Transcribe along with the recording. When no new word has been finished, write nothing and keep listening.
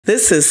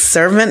This is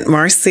Servant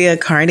Marcia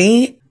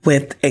Carty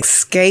with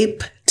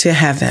Escape to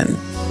Heaven.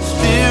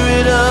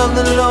 Spirit of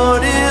the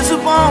Lord is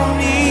upon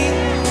me.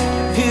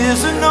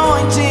 His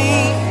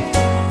anointing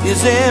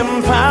is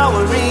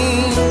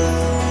empowering.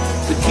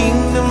 The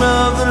kingdom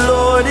of the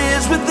Lord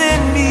is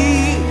within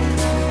me,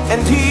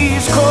 and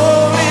He's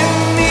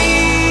calling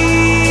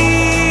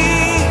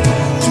me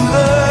to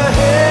the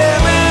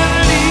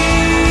heavenly.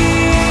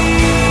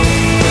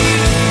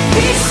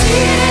 Be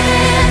seated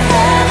in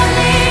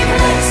heavenly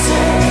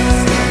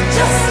places,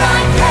 just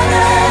like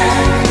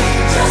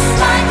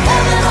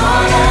heaven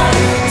on earth.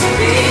 To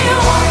be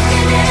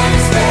walking in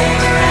His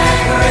favor and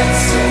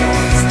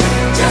graces,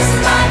 just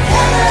like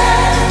heaven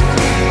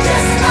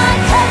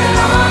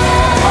on earth.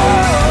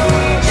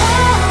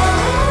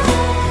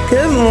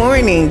 Good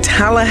morning,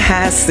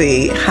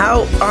 Tallahassee.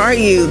 How are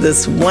you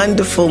this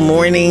wonderful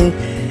morning?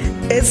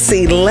 It's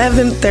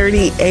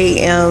 11:30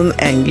 a.m.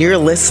 and you're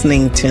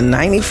listening to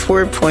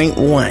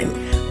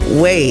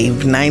 94.1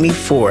 Wave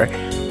 94.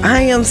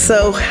 I am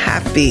so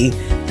happy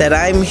that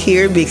I'm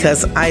here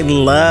because I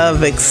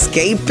love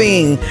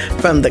escaping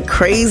from the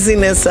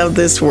craziness of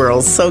this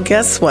world. So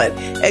guess what?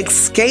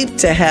 Escape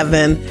to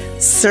Heaven,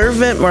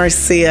 Servant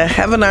Marcia,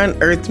 Heaven on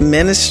Earth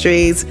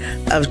Ministries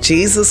of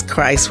Jesus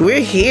Christ. We're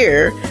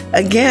here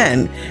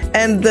again.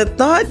 And the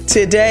thought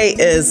today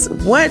is,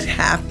 what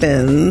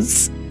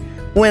happens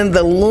when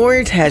the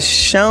Lord has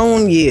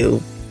shown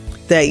you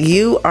that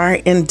you are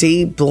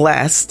indeed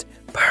blessed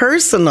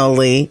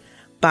personally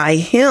by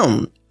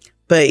Him,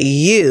 but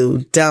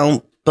you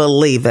don't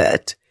believe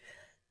it?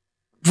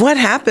 What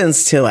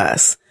happens to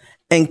us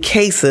in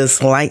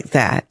cases like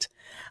that?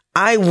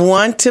 I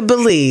want to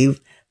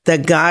believe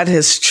that God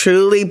has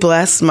truly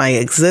blessed my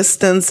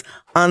existence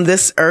on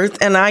this earth,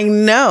 and I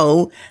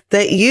know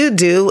that you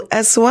do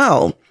as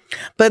well.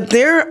 But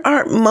there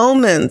are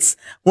moments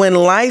when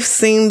life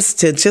seems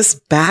to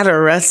just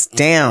batter us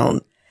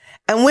down.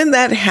 And when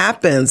that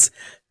happens,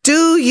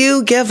 do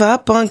you give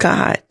up on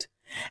God?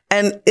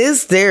 And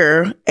is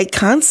there a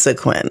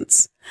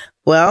consequence?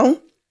 Well,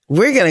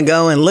 we're going to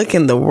go and look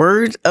in the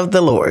word of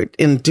the Lord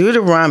in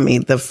Deuteronomy,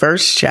 the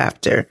first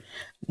chapter.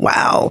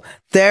 Wow,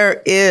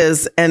 there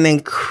is an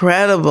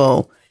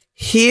incredible,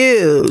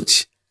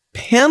 huge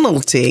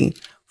penalty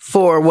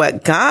for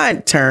what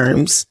God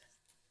terms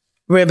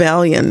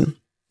rebellion.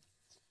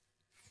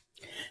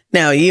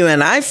 Now, you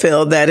and I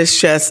feel that it's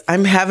just,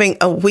 I'm having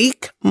a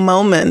weak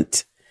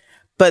moment,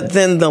 but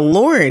then the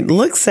Lord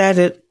looks at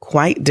it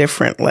quite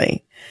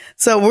differently.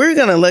 So we're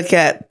going to look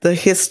at the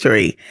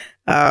history.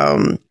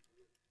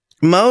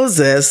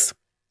 Moses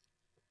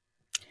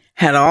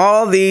had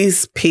all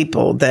these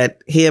people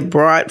that he had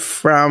brought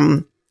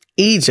from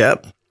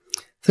Egypt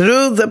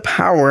through the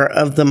power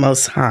of the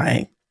Most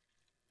High.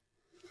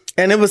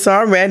 And it was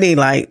already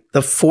like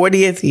the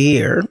 40th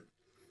year,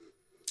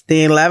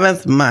 the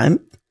 11th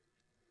month,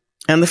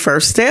 and the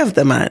first day of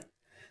the month.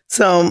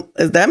 So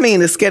that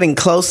means it's getting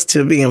close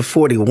to being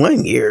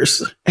 41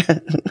 years.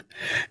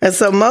 And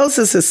so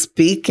Moses is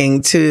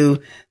speaking to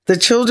the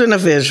children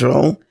of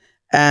Israel.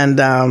 And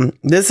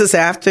this is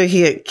after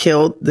he had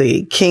killed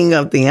the king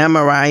of the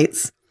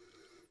Amorites.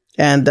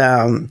 And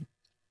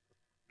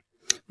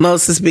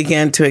Moses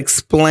began to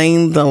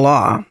explain the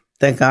law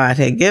that God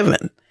had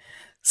given.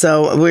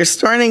 So we're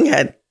starting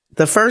at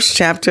the first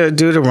chapter of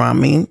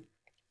Deuteronomy.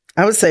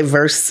 I would say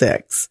verse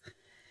 6.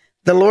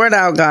 The Lord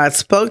our God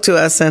spoke to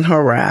us in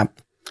Horeb,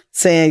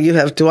 saying, you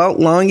have dwelt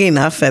long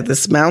enough at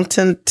this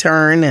mountain.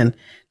 Turn and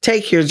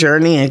take your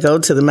journey and go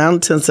to the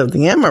mountains of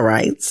the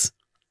Amorites,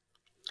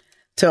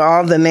 to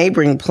all the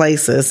neighboring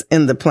places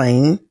in the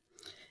plain,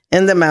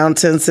 in the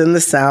mountains in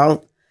the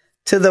south,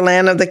 to the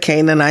land of the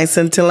Canaanites,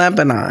 and to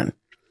Lebanon,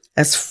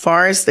 as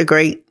far as the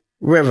great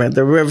river,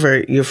 the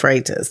river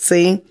Euphrates.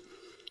 See,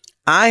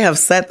 I have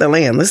set the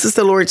land. This is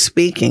the Lord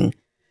speaking.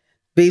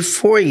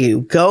 Before you,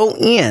 go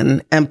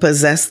in and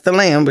possess the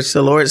land which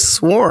the Lord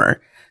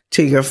swore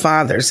to your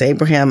fathers,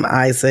 Abraham,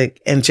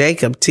 Isaac, and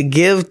Jacob, to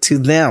give to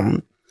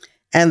them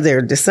and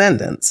their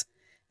descendants.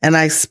 And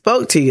I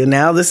spoke to you.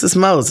 Now this is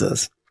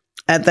Moses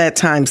at that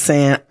time,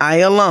 saying, I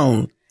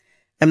alone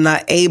am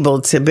not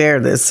able to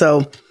bear this.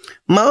 So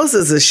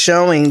Moses is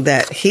showing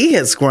that he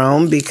has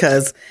grown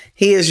because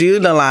he is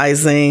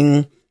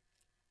utilizing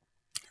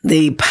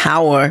the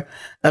power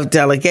of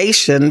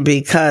delegation,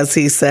 because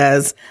he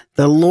says,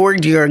 the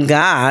Lord your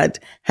God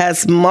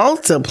has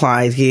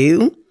multiplied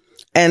you,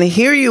 and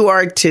here you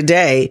are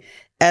today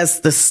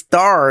as the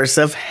stars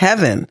of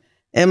heaven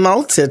in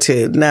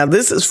multitude. Now,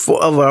 this is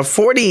for over a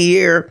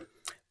 40-year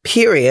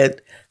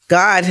period.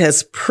 God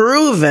has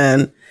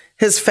proven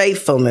his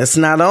faithfulness.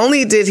 Not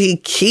only did he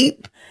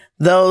keep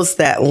those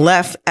that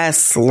left as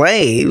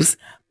slaves,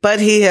 but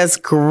he has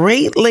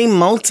greatly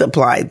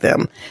multiplied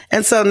them.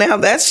 And so now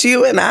that's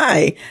you and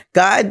I.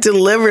 God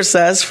delivers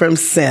us from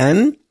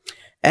sin,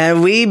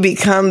 and we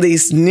become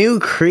these new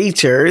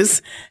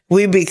creatures.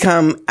 We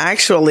become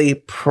actually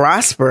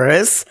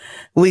prosperous.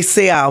 We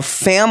see our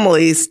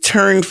families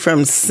turn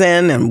from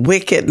sin and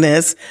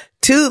wickedness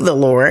to the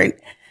Lord.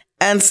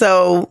 And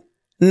so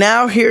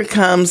Now here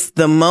comes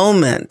the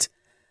moment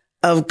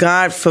of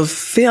God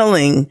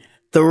fulfilling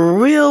the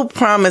real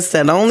promise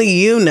that only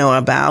you know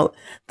about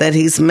that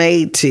he's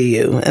made to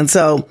you. And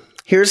so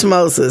here's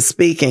Moses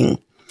speaking.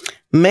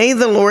 May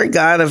the Lord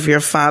God of your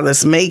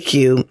fathers make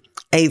you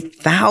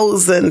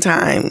 1,000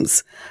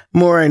 times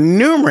more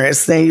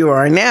numerous than you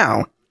are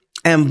now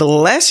and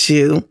bless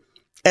you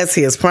as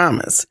he has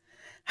promised.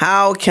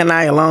 How can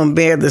I alone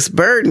bear this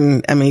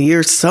burden? I mean,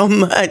 you're so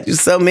much,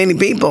 so many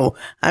people.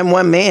 I'm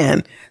one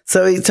man.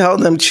 So he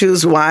told them,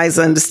 choose wise,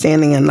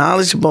 understanding, and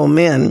knowledgeable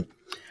men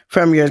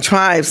from your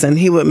tribes, and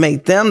he would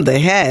make them the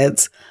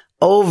heads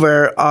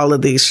over all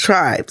of these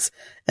tribes.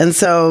 And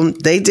so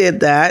they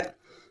did that,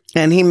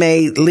 and he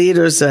made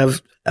leaders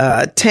of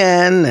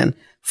 10 and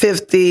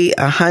 50,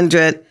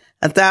 100,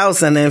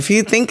 1,000. And if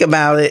you think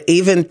about it,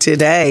 even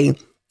today,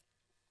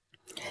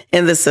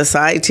 in the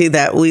society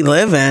that we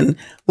live in,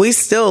 we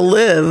still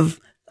live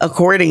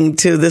according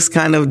to this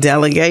kind of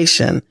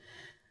delegation.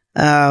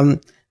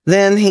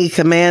 Then he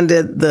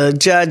commanded the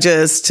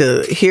judges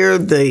to hear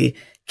the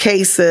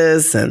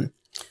cases and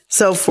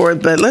so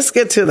forth. But let's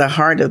get to the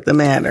heart of the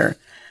matter.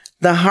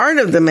 The heart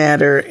of the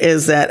matter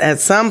is that at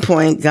some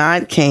point,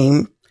 God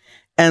came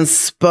and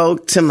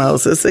spoke to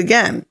Moses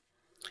again.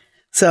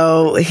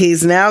 So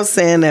he's now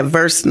saying at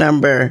verse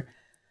number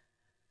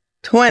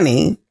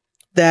 20,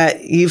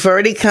 that you've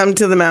already come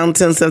to the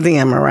mountains of the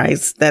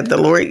Amorites that the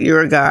Lord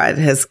your God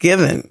has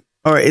given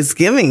or is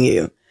giving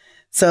you.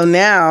 So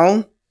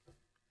now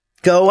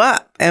go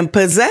up and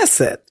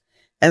possess it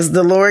as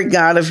the Lord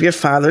God of your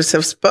fathers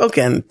have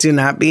spoken. Do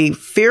not be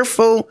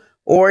fearful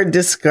or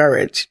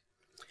discouraged.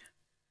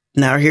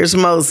 Now here's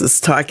Moses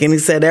talking. He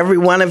said, every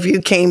one of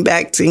you came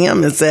back to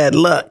him and said,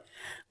 look,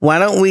 why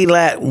don't we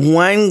let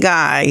one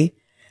guy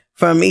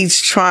from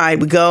each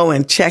tribe go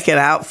and check it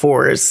out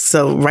for us?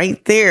 So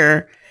right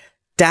there,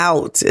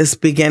 doubt is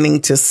beginning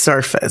to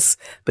surface,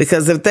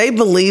 because if they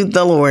believed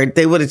the Lord,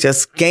 they would have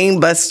just game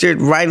busted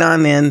right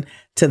on in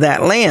to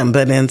that land.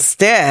 But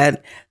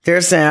instead, they're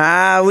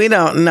saying, we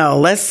don't know.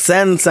 Let's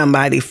send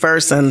somebody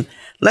first and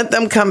let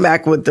them come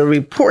back with the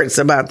reports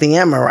about the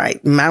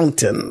Amorite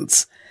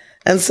mountains.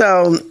 And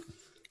so,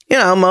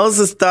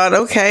 Moses thought,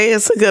 okay,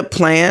 it's a good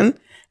plan.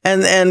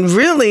 And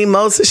really,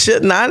 Moses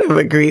should not have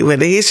agreed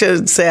with it. He should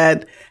have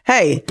said,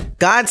 hey,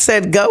 God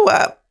said, go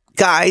up,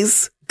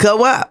 guys,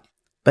 go up.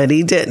 But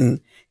he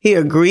didn't. He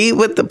agreed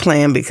with the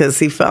plan because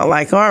he felt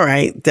like, all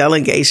right,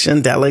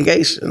 delegation.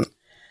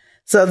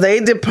 So they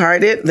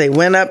departed. They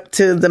went up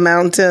to the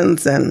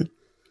mountains and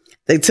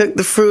they took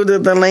the fruit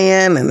of the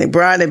land and they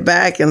brought it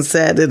back and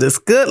said, it is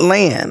good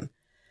land.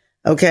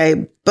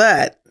 Okay,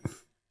 but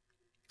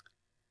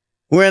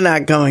we're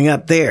not going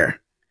up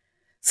there.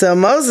 So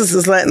Moses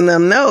is letting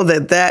them know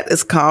that that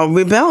is called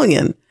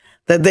rebellion,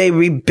 that they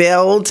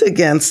rebelled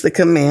against the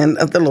command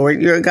of the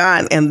Lord your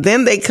God. And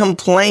then they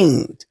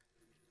complained,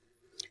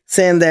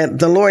 saying that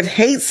the Lord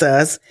hates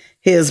us.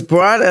 He has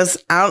brought us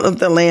out of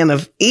the land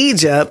of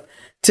Egypt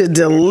to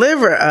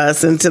deliver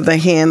us into the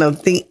hand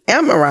of the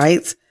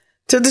Amorites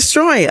to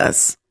destroy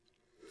us.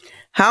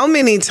 How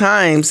many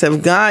times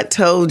have God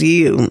told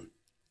you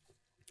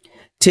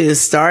to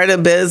start a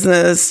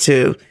business,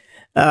 to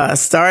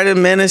start a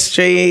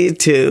ministry,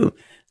 to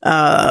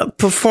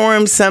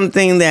perform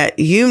something that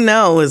you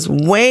know is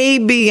way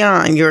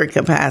beyond your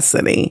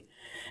capacity?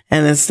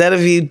 And instead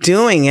of you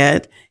doing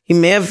it, he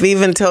may have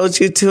even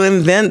told you to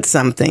invent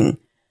something.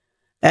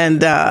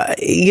 And,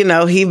 he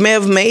may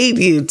have made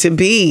you to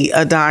be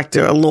a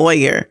doctor, a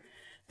lawyer,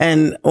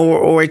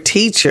 or a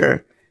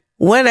teacher,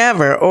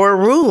 whatever, or a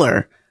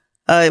ruler.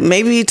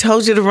 Maybe he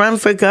told you to run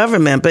for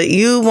government, but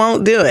you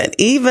won't do it,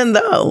 even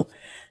though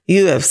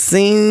you have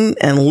seen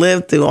and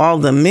lived through all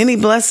the many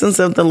blessings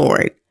of the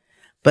Lord.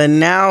 But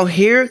now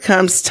here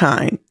comes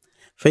time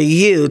for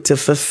you to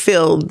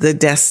fulfill the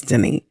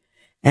destiny.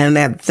 And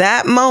at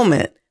that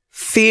moment,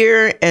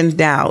 fear and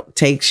doubt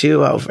takes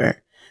you over.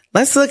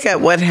 Let's look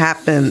at what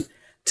happened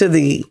to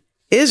the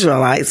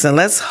Israelites, and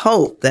let's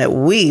hope that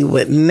we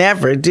would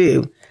never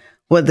do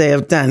what they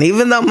have done,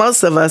 even though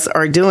most of us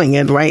are doing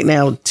it right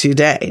now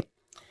today.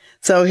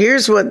 So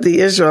here's what the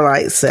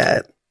Israelites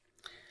said.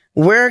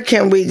 Where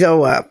can we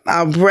go up?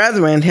 Our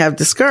brethren have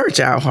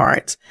discouraged our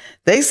hearts.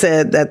 They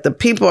said that the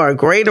people are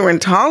greater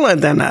and taller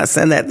than us,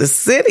 and that the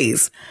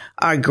cities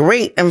are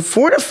great and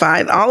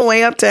fortified all the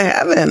way up to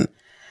heaven.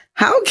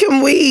 How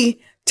can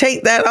we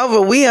take that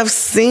over? We have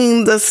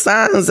seen the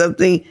signs of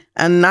the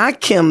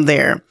Anakim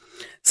there.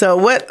 So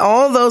what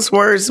all those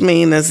words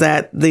mean is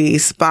that the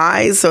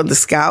spies or the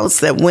scouts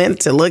that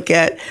went to look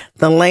at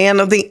the land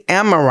of the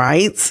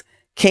Amorites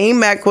came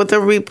back with a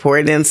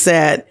report and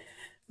said,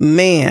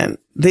 man,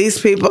 these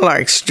people are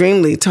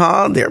extremely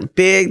tall. They're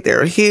big.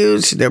 They're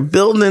huge. Their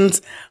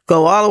buildings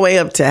go all the way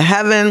up to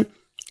heaven.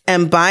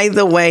 And by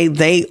the way,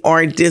 they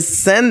are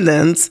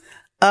descendants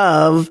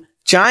of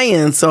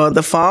giants or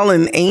the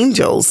fallen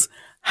angels.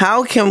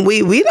 How can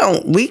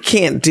we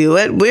can't do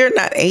it. We're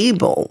not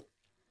able.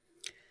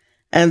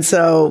 And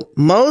so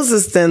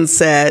Moses then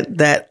said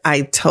that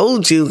I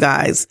told you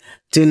guys,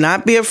 Do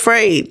not be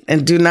afraid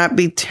and do not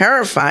be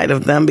terrified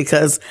of them,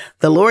 because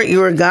the Lord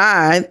your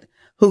God,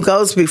 who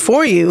goes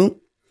before you,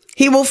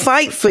 he will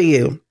fight for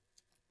you,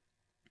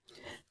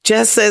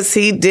 just as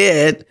he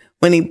did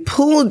when he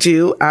pulled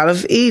you out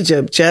of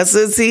Egypt, just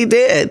as he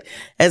did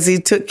as he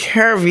took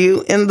care of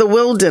you in the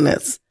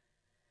wilderness.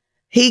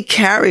 He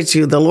carried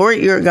you. The Lord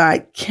your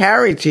God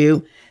carried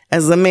you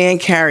as a man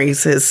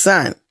carries his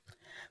son.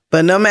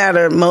 But no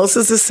matter,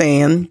 Moses is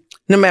saying,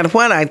 no matter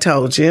what I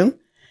told you,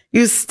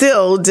 you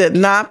still did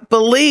not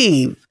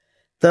believe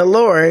the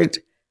Lord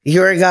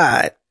your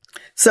God.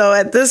 So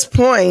at this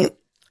point,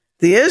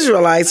 the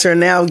Israelites are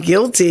now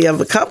guilty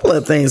of a couple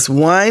of things.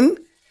 One,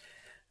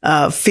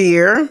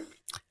 fear,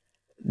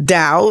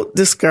 doubt,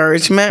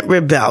 discouragement,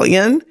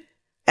 rebellion,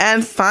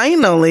 and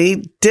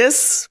finally,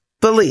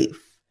 disbelief.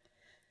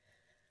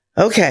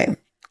 Okay,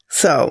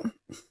 so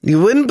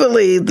you wouldn't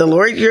believe the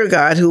Lord your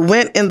God, who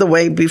went in the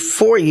way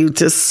before you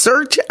to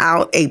search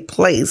out a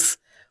place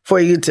for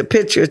you to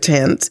pitch your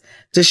tents,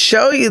 to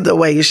show you the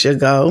way you should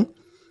go,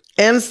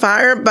 in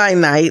fire by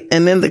night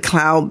and in the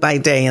cloud by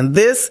day. And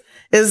this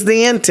is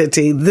the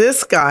entity,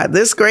 this God,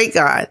 this great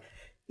God,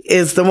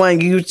 is the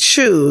one you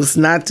choose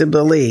not to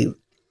believe.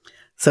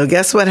 So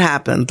guess what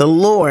happened? The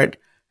Lord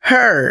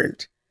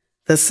heard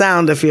the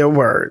sound of your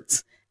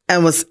words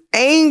and was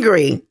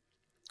angry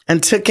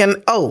and took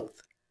an oath.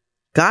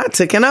 God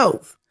took an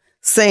oath,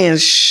 saying,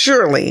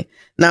 surely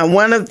not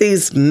one of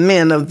these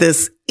men of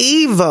this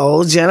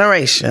evil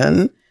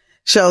generation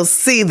shall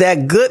see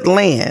that good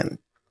land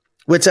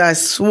which I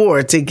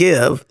swore to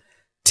give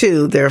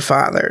to their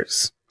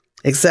fathers,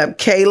 except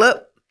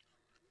Caleb.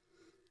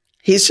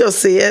 He shall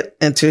see it,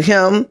 and to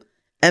him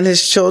and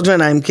his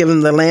children I'm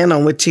giving the land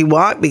on which he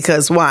walked.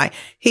 Because why?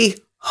 He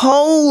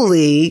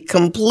wholly,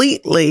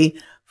 completely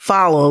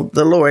followed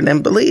the Lord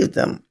and believed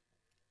him.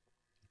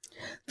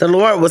 The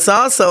Lord was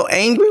also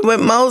angry with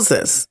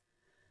Moses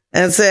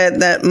and said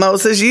that,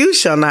 Moses, you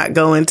shall not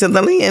go into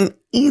the land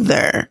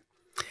either.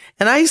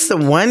 And I used to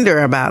wonder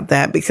about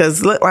that, because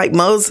it looked like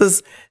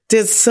Moses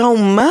did so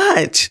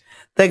much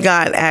that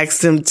God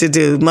asked him to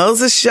do.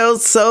 Moses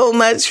showed so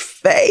much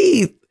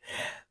faith.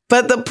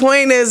 But the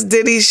point is,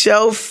 did he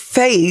show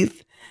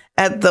faith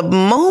at the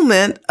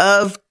moment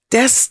of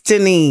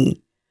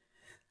destiny?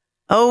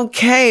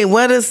 Okay,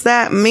 what does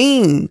that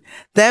mean?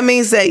 That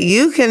means that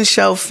you can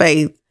show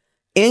faith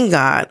in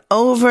God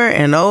over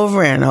and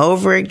over and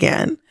over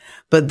again.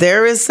 But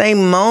there is a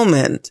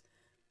moment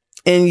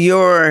in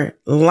your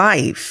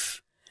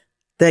life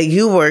that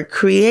you were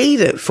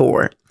created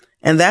for,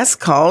 and that's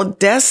called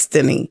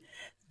destiny.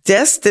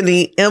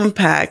 Destiny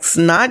impacts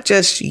not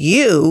just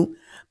you,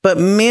 but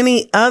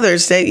many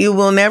others that you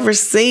will never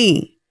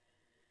see.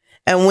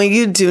 And when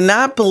you do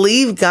not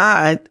believe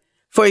God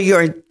for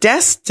your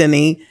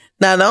destiny,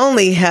 not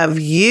only have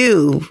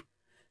you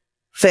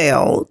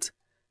failed,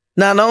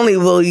 not only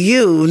will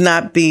you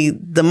not be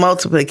the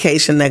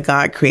multiplication that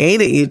God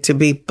created you to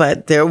be,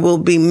 but there will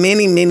be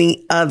many,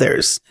 many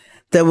others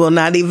that will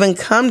not even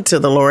come to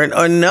the Lord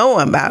or know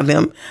about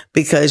him,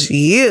 because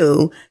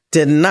you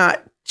did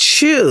not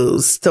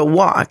choose to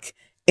walk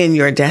in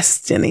your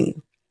destiny.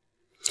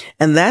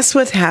 And that's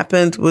what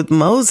happened with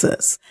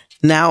Moses.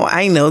 Now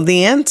I know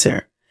the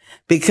answer,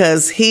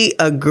 because he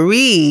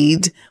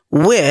agreed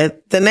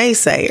with the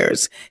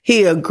naysayers.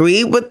 He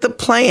agreed with the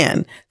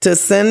plan to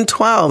send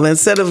 12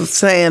 instead of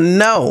saying,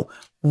 no,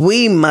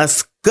 we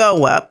must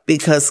go up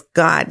because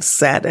God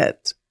said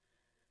it.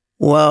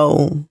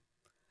 Whoa,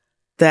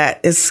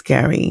 that is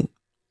scary,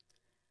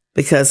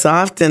 because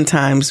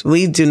oftentimes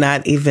we do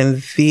not even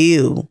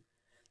view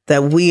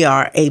that we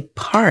are a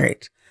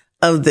part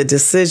of the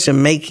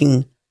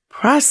decision-making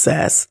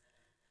process,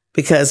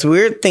 because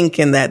we're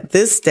thinking that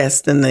this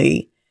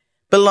destiny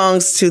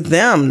belongs to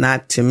them,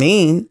 not to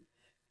me.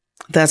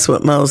 That's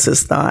what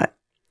Moses thought.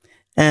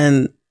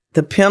 And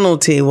the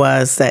penalty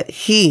was that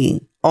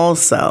he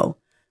also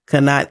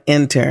could not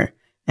enter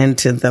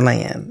into the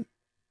land.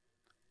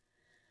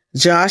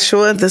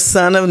 Joshua, the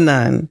son of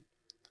Nun,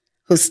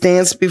 who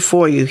stands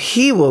before you,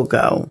 he will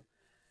go.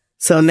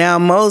 So now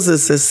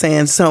Moses is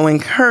saying, so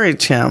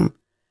encourage him,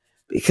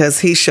 because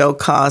he shall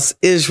cause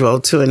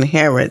Israel to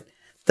inherit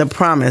the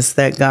promise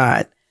that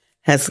God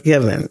has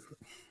given.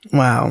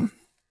 Wow.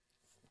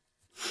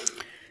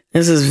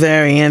 This is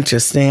very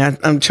interesting.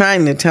 I'm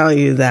trying to tell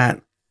you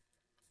that,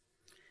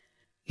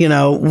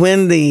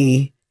 when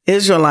the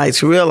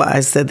Israelites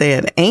realized that they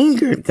had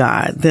angered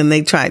God, then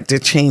they tried to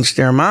change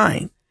their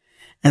mind.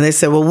 And they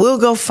said, well, we'll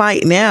go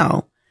fight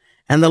now.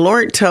 And the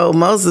Lord told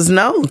Moses,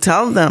 no,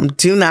 tell them,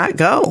 do not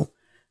go,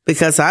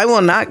 because I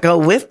will not go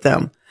with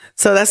them.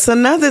 So that's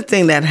another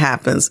thing that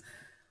happens.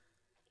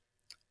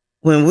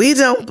 When we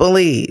don't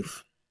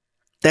believe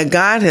that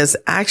God has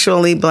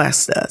actually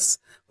blessed us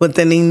with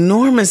an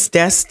enormous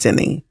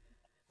destiny,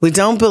 we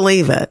don't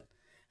believe it,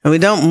 and we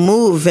don't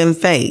move in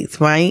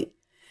faith, right?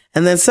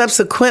 And then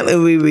subsequently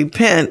we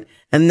repent,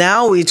 and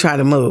now we try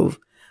to move.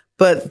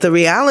 But the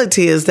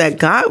reality is that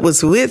God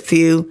was with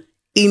you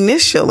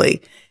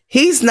initially.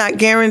 He's not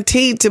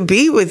guaranteed to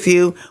be with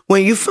you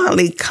when you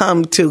finally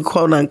come to,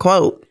 quote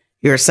unquote,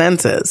 your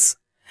senses.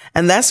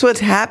 And that's what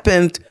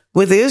happened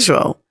with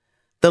Israel.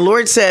 The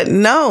Lord said,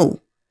 no.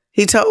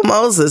 He told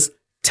Moses,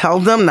 tell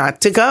them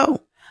not to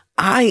go.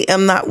 I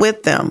am not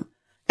with them.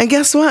 And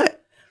guess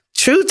what?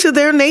 True to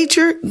their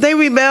nature, they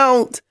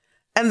rebelled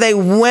and they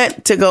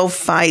went to go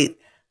fight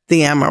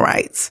the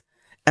Amorites.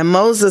 And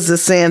Moses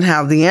is saying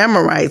how the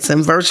Amorites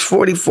in verse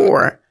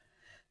 44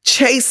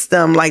 chased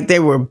them like they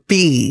were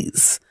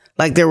bees,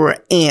 like they were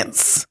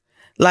ants,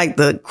 like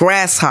the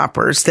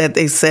grasshoppers that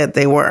they said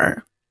they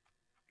were.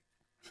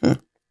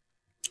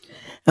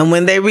 And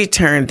when they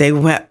returned, they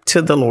wept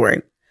to the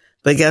Lord.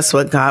 But guess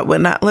what? God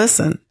would not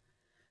listen.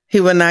 He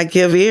would not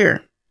give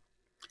ear.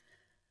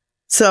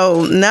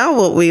 So now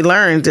what we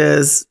learned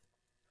is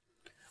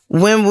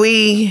when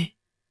we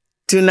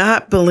do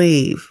not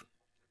believe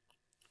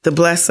the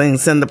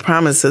blessings and the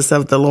promises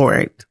of the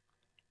Lord,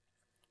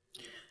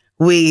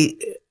 we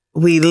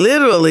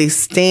literally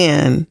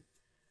stand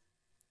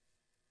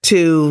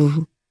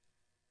in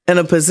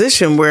a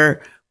position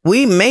where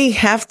we may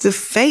have to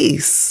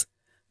face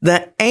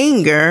the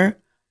anger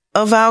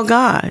of our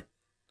God,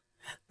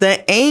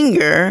 the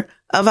anger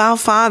of our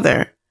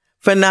Father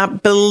for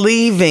not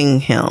believing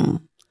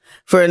him,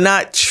 for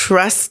not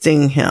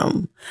trusting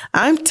him.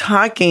 I'm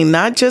talking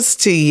not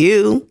just to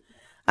you,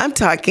 I'm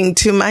talking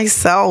to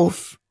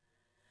myself,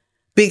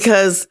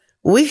 because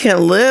we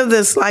can live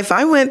this life.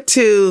 I went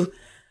to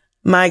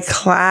my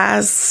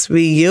class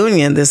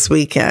reunion this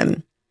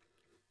weekend.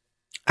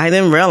 I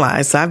didn't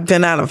realize I've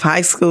been out of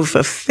high school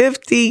for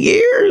 50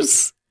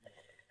 years.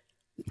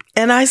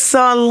 And I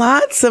saw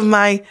lots of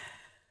my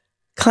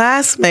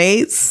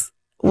classmates.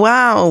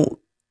 Wow,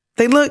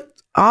 they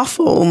looked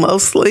awful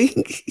mostly.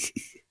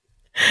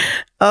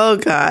 Oh,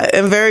 God.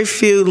 And very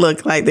few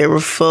looked like they were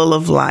full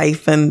of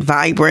life and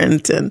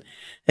vibrant and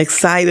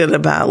excited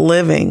about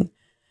living.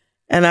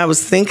 And I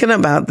was thinking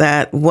about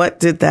that. What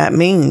did that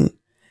mean?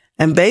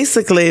 And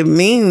basically, it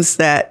means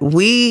that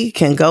we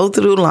can go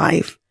through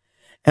life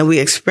and we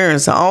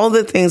experience all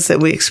the things that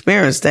we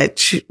experience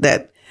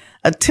that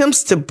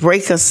attempts to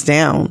break us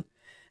down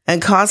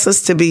and cause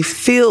us to be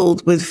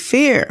filled with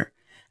fear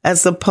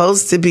as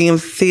opposed to being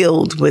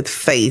filled with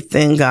faith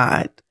in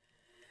God.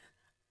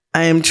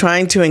 I am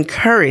trying to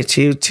encourage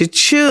you to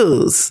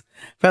choose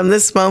from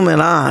this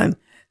moment on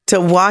to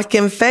walk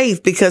in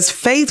faith, because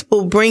faith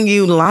will bring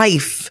you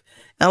life,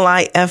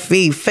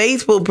 L-I-F-E.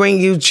 Faith will bring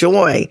you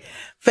joy.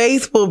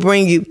 Faith will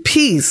bring you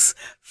peace.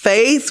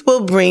 Faith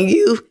will bring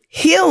you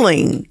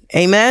healing.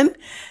 Amen.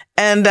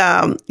 And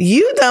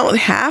you don't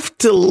have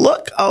to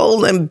look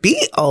old and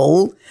be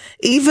old,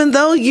 even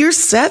though you're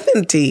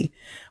 70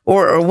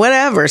 or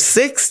whatever,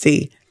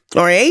 60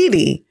 or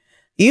 80.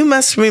 You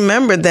must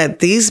remember that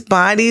these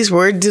bodies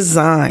were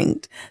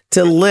designed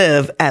to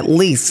live at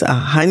least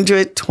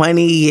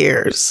 120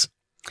 years.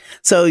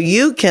 So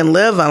you can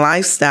live a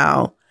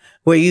lifestyle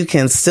where you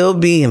can still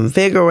be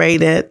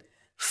invigorated,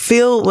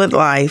 filled with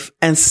life,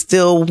 and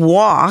still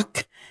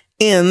walk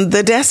in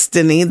the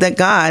destiny that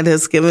God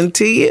has given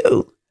to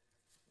you.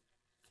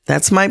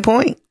 That's my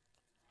point.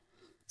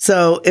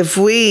 So if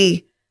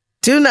we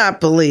do not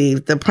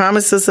believe the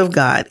promises of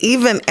God,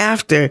 even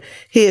after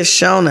he has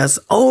shown us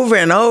over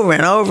and over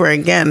and over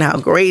again how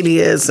great he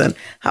is and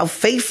how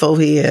faithful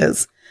he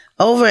is,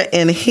 over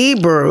in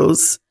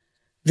Hebrews,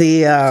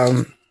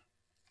 here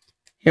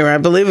I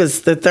believe it's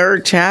the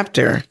 3rd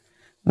chapter,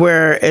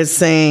 where it's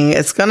saying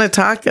it's going to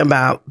talk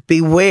about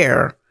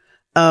beware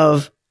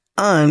of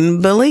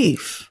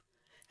unbelief.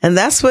 And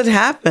that's what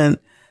happened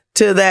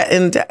to that.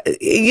 And,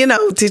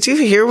 did you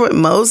hear what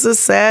Moses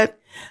said?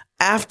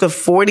 After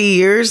 40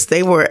 years,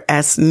 they were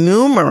as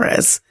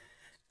numerous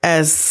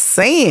as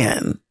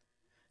sand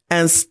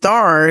and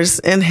stars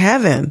in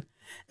heaven.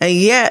 And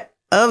yet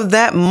of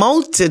that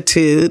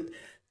multitude,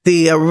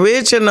 the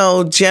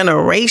original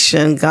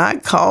generation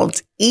God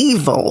called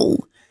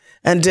evil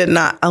and did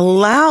not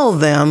allow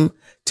them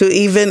to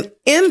even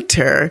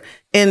enter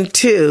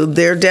into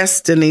their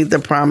destiny, the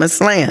promised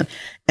land.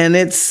 And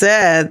it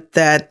said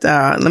that,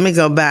 let me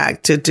go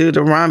back to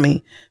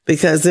Deuteronomy,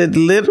 because it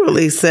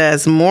literally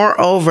says,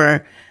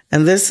 moreover,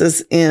 and this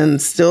is in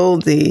still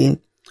the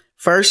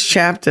 1st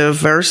chapter,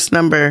 verse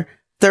number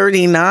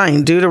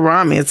 39,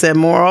 Deuteronomy. It said,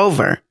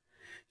 moreover,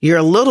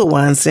 your little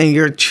ones and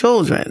your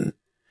children,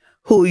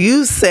 who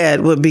you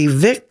said would be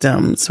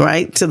victims,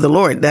 right, to the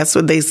Lord. That's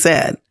what they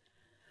said.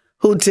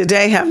 Who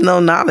today have no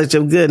knowledge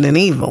of good and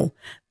evil.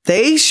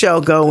 They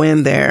shall go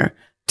in there.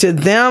 To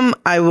them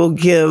I will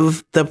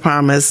give the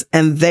promise,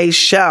 and they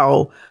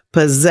shall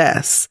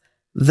possess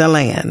the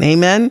land.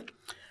 Amen.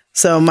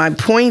 So my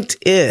point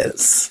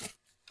is,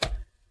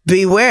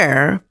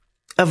 beware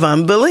of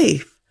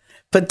unbelief,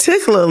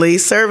 particularly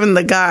serving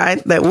the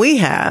God that we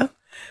have,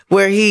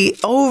 where he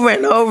over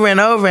and over and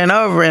over and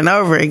over and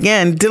over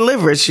again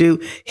delivers you,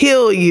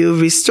 heal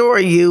you, restore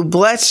you,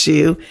 bless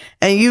you,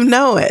 and you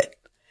know it.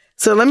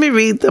 So let me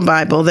read the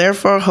Bible.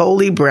 Therefore,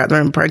 holy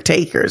brethren,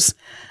 partakers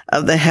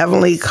of the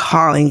heavenly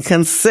calling,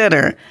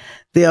 consider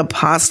the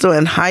apostle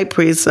and high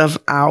priest of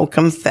our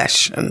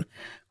confession,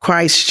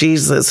 Christ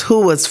Jesus,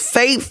 who was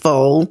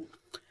faithful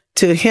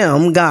to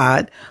him,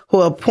 God,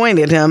 who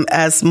appointed him,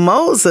 as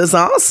Moses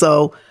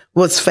also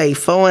was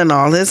faithful in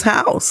all his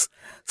house.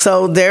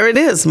 So there it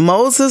is.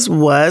 Moses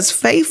was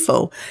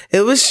faithful.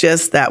 It was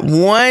just that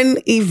one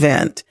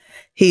event.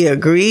 He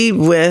agreed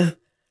with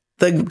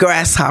the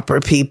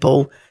grasshopper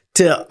people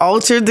to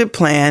alter the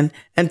plan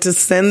and to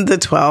send the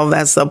 12,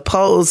 as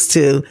opposed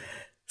to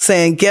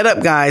saying, get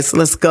up, guys,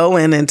 let's go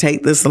in and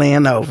take this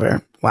land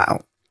over.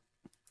 Wow.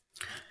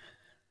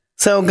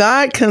 So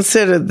God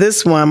considered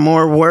this one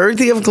more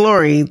worthy of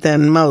glory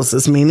than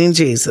Moses, meaning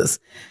Jesus,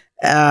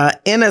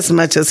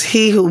 inasmuch as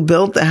he who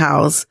built the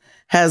house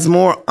has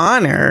more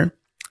honor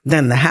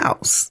than the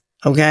house.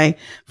 Okay.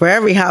 For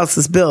every house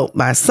is built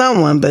by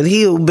someone, but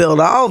he who built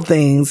all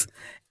things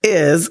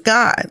is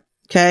God.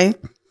 Okay.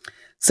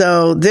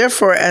 So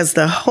therefore, as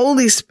the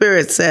Holy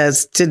Spirit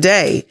says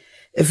today,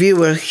 if you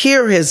will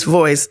hear his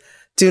voice,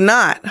 do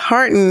not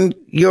harden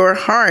your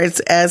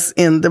hearts as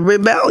in the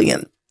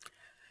rebellion.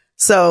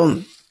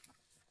 So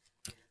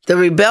the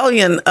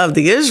rebellion of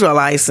the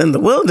Israelites in the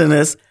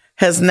wilderness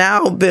has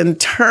now been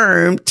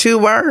termed two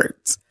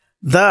words: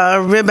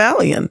 the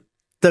rebellion,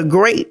 the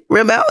great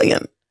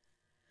rebellion.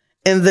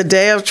 In the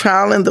day of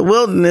trial in the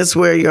wilderness,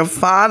 where your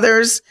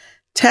fathers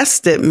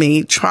tested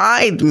me,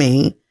 tried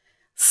me,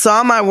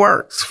 saw my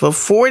works for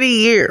 40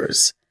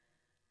 years.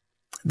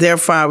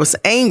 Therefore I was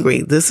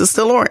angry, this is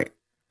the Lord,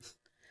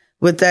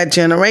 with that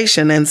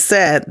generation, and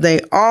said,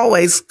 they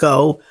always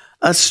go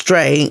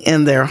astray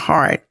in their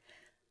heart,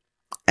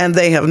 and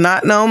they have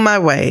not known my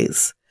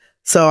ways.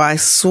 So I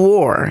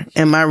swore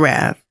in my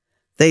wrath,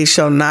 they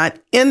shall not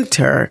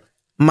enter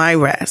my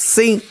rest.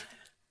 See,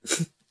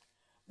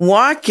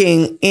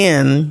 walking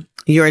in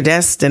your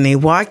destiny,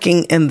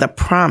 walking in the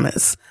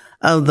promise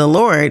of the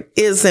Lord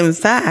is in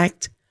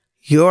fact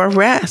your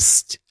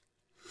rest.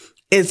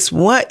 It's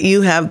what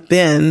you have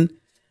been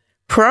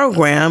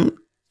programmed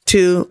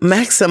to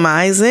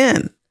maximize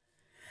in.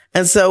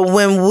 And so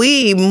when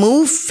we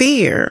move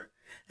fear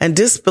and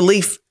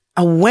disbelief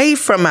away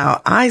from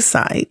our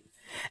eyesight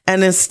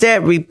and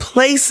instead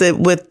replace it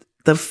with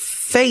the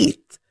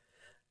faith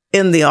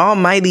in the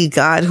Almighty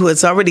God, who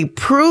has already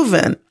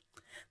proven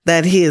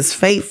that he is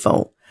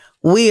faithful,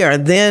 we are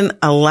then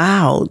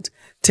allowed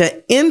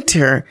to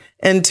enter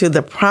into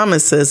the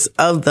promises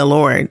of the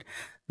Lord,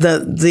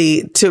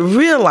 to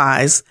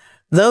realize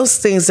those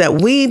things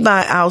that we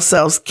by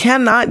ourselves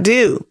cannot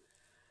do.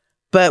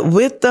 But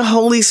with the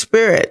Holy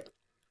Spirit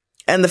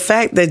and the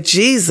fact that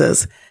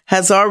Jesus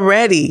has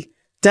already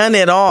done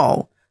it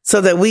all, so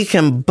that we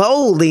can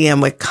boldly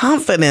and with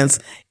confidence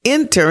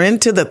enter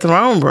into the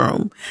throne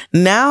room,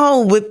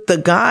 now with the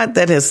God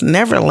that has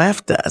never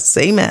left us,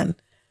 amen,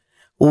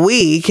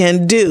 we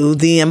can do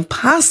the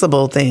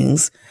impossible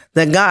things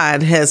that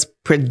God has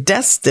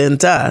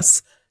predestined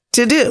us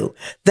to do.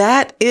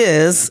 That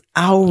is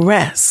our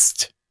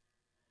rest.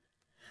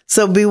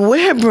 So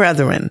beware,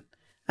 brethren.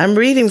 I'm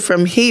reading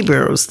from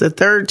Hebrews, the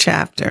 3rd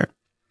chapter,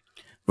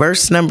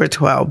 verse number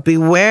 12.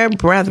 Beware,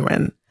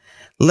 brethren,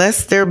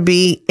 lest there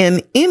be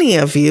in any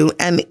of you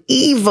an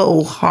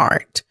evil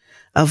heart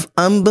of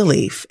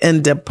unbelief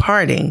in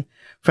departing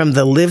from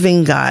the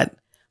living God,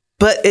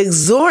 but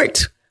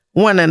exhort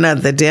one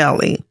another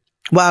daily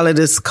while it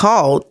is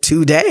called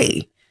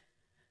today,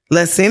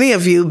 lest any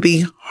of you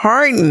be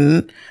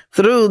hardened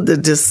through the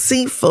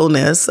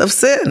deceitfulness of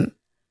sin.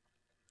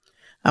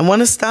 I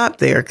want to stop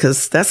there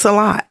because that's a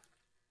lot.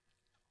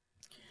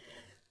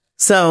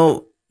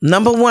 So,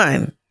 number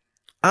one,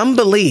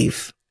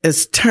 unbelief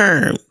is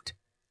termed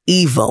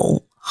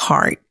evil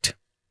heart,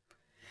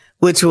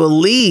 which will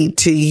lead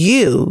to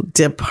you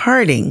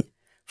departing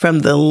from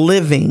the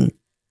living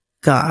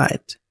God.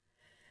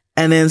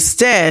 And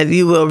instead,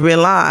 you will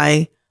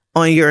rely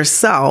on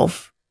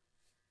yourself,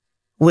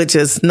 which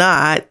is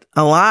not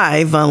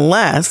alive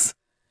unless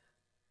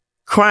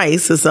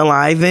Christ is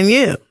alive in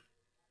you.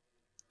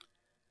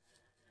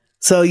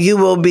 So you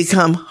will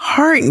become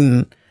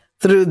hardened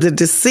through the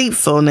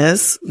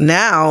deceitfulness.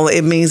 Now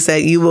it means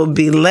that you will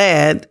be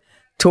led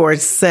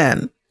towards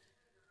sin.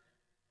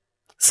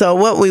 So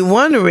what we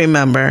want to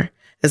remember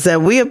is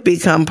that we have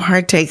become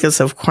partakers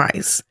of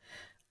Christ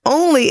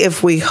only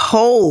if we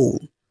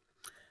hold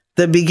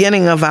the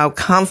beginning of our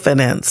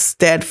confidence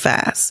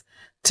steadfast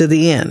to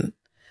the end.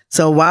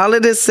 So while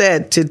it is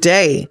said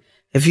today,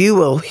 if you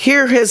will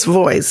hear his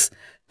voice,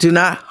 do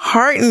not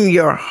harden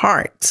your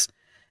hearts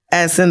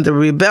as in the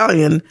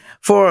rebellion,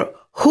 for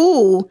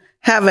who,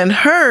 having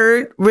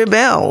heard,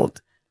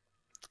 rebelled?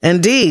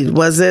 Indeed,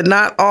 was it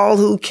not all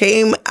who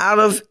came out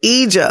of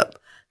Egypt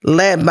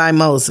led by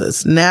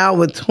Moses? Now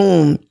with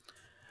whom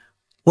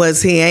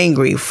was he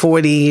angry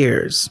 40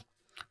 years?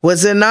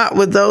 Was it not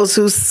with those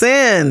who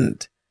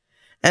sinned?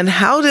 And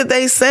how did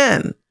they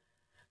sin?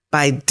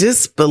 By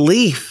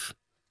disbelief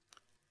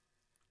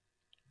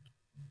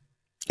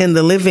in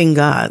the living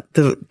God,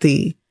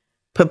 the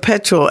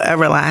perpetual,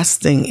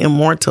 everlasting,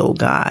 immortal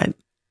God.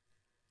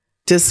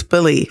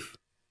 Disbelief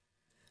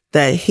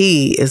that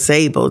he is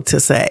able to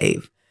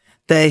save,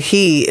 that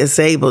he is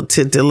able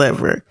to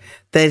deliver,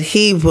 that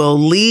he will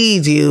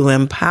lead you,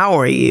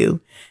 empower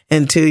you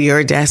into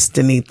your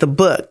destiny, the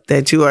book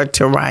that you are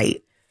to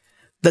write,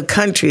 the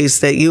countries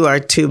that you are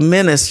to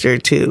minister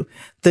to,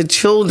 the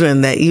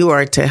children that you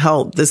are to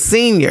help, the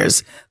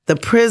seniors, the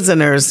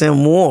prisoners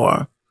in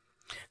war.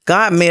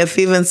 God may have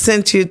even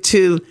sent you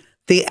to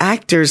the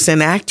actors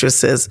and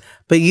actresses,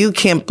 but you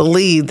can't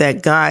believe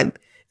that God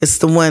is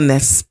the one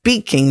that's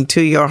speaking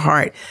to your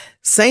heart.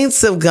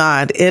 Saints of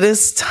God, it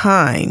is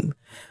time.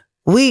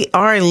 We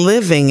are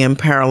living in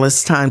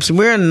perilous times.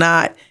 We're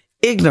not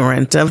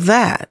ignorant of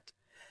that.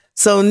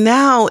 So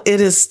now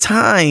it is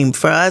time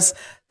for us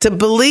to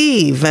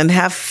believe and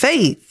have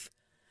faith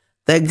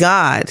that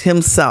God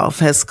himself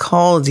has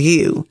called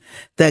you,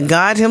 that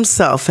God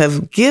himself has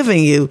given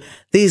you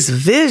these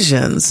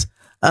visions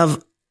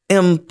of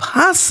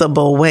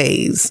impossible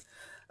ways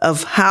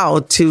of how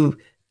to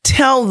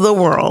tell the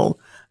world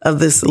of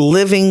this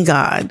living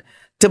God,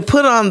 to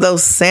put on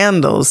those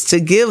sandals, to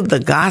give the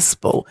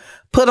gospel,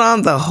 put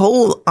on the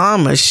whole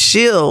armor,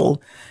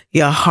 shield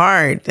your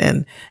heart,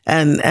 and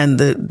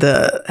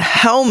the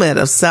helmet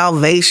of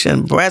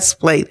salvation,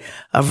 breastplate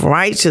of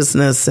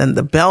righteousness, and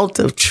the belt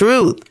of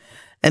truth,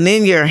 and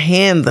in your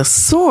hand the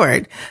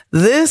sword.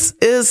 This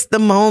is the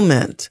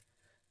moment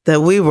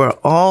that we were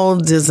all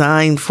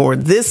designed for.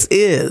 This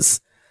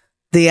is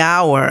the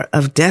hour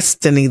of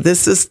destiny.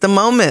 This is the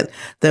moment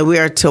that we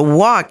are to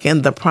walk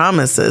in the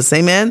promises.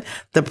 Amen.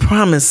 The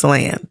promised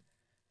land.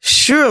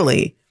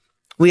 Surely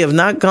we have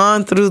not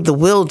gone through the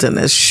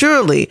wilderness.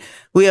 Surely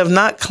we have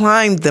not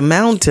climbed the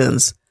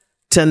mountains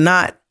to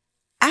not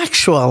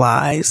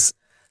actualize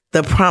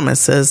the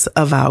promises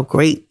of our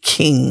great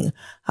King,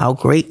 our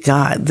great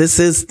God. This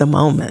is the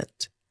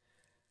moment.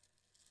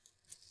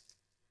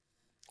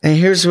 And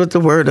here's what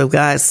the word of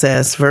God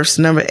says, verse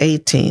number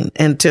 18.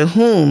 And to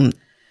whom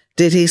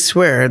did he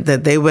swear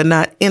that they would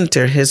not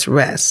enter his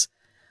rest,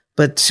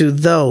 but to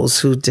those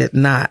who did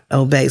not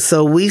obey?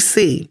 So we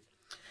see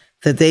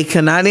that they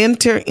cannot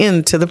enter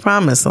into the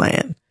promised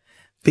land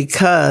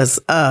because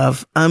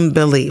of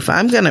unbelief.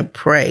 I'm going to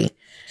pray.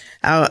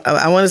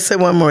 I want to say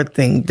one more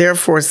thing.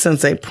 Therefore,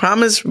 since a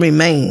promise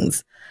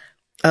remains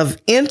of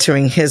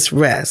entering his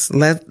rest,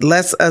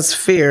 lest us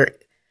fear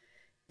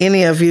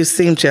any of you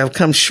seem to have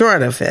come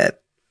short of it.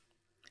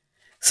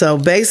 So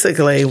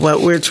basically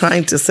what we're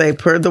trying to say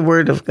per the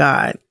word of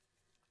God,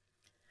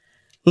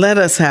 let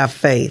us have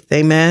faith.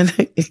 Amen.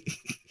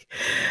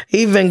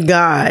 Even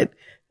God,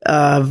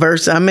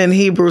 I'm in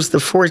Hebrews, the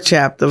 4th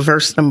chapter,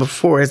 verse number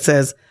 4. It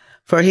says,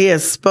 for he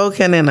has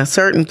spoken in a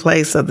certain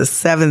place of the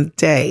 7th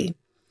day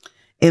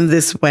in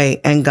this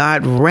way, and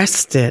God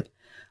rested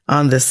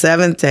on the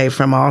 7th day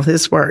from all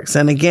his works.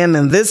 And again,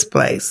 in this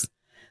place,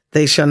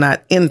 they shall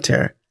not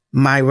enter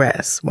my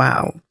rest.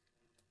 Wow.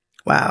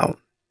 Wow.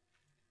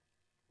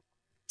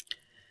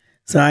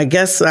 So I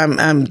guess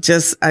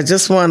I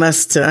just want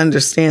us to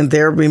understand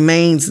there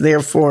remains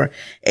therefore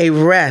a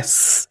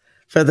rest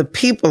for the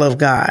people of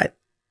God.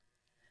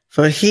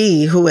 For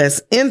he who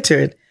has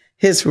entered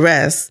his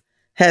rest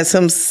has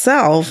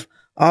himself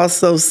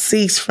also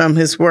ceased from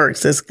his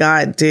works as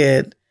God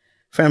did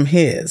from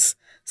his.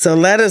 So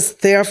let us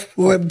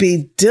therefore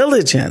be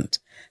diligent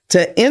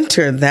to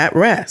enter that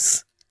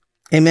rest.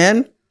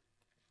 Amen.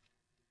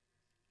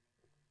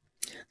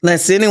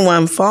 Lest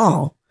anyone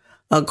fall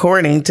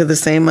according to the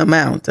same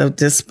amount of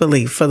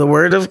disbelief. For the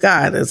word of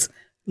God is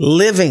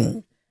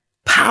living,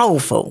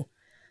 powerful,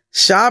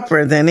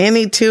 sharper than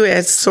any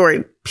two-edged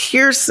sword,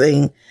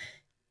 piercing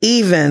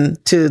even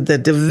to the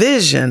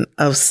division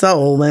of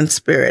soul and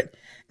spirit,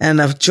 and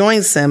of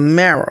joints and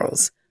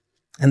marrows.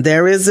 And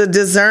there is a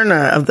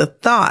discerner of the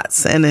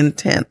thoughts and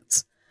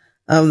intents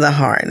of the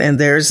heart. And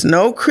there is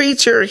no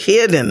creature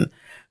hidden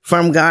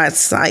from God's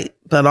sight,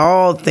 but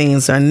all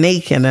things are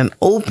naked and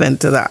open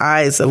to the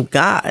eyes of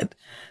God,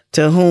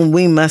 to whom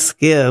we must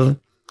give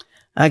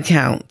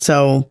account.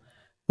 So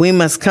we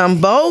must come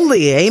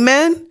boldly,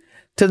 amen,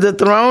 to the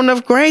throne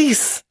of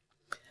grace,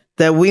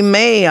 that we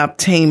may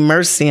obtain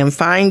mercy and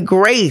find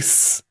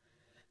grace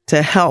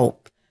to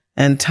help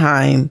in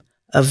time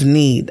of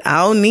need.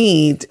 Our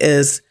need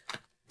is,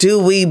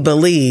 do we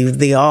believe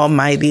the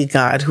Almighty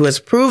God who has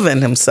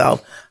proven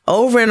himself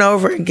over and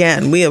over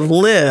again? We have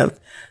lived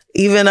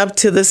even up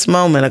to this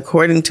moment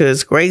according to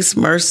his grace,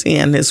 mercy,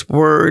 and his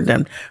word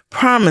and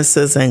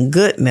promises and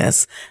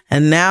goodness.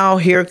 And now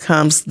here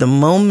comes the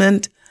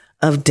moment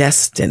of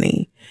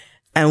destiny.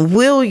 And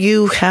will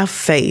you have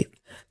faith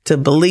to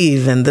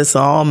believe in this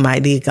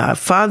Almighty God?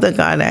 Father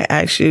God, I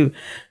ask you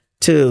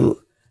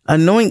to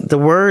anoint the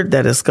word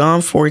that has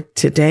gone forth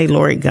today,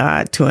 Lord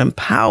God, to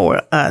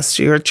empower us,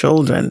 your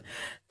children,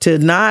 to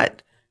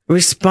not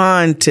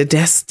respond to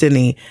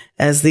destiny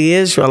as the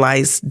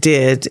Israelites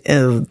did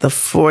in the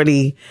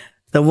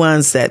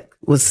ones that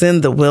was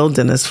in the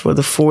wilderness for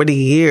the 40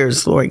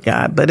 years, Lord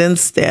God. But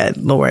instead,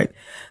 Lord,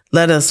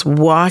 let us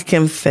walk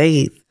in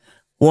faith,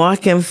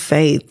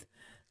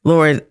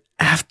 Lord,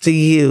 after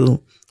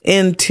you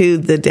into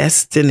the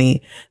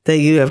destiny that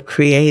you have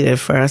created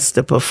for us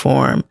to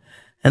perform.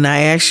 And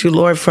I ask you,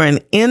 Lord, for an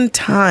end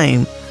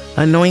time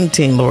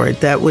anointing, Lord,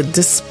 that would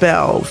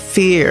dispel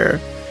fear,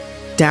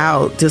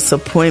 doubt,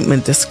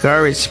 disappointment,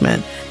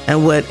 discouragement,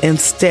 and would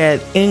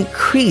instead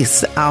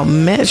increase our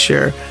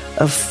measure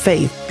of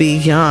faith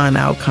beyond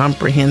our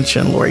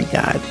comprehension, Lord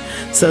God,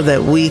 so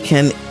that we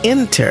can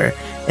enter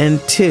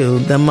into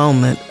the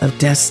moment of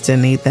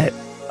destiny that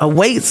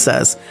awaits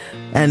us.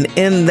 And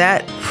in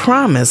that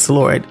promise,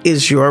 Lord,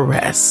 is your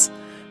rest.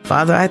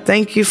 Father, I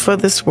thank you for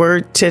this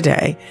word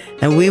today,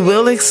 and we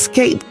will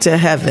escape to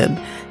heaven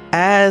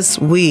as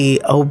we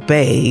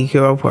obey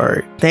your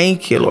word.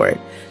 Thank you, Lord.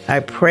 I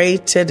pray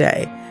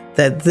today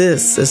that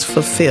this is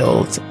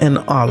fulfilled in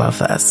all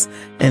of us.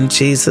 In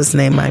Jesus'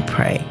 name I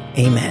pray.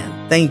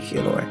 Amen. Thank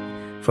you, Lord,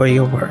 for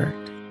your word.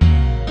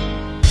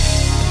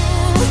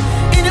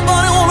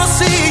 Anybody wanna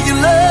see your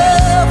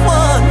loved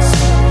ones?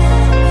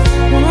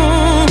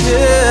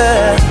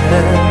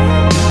 Yeah.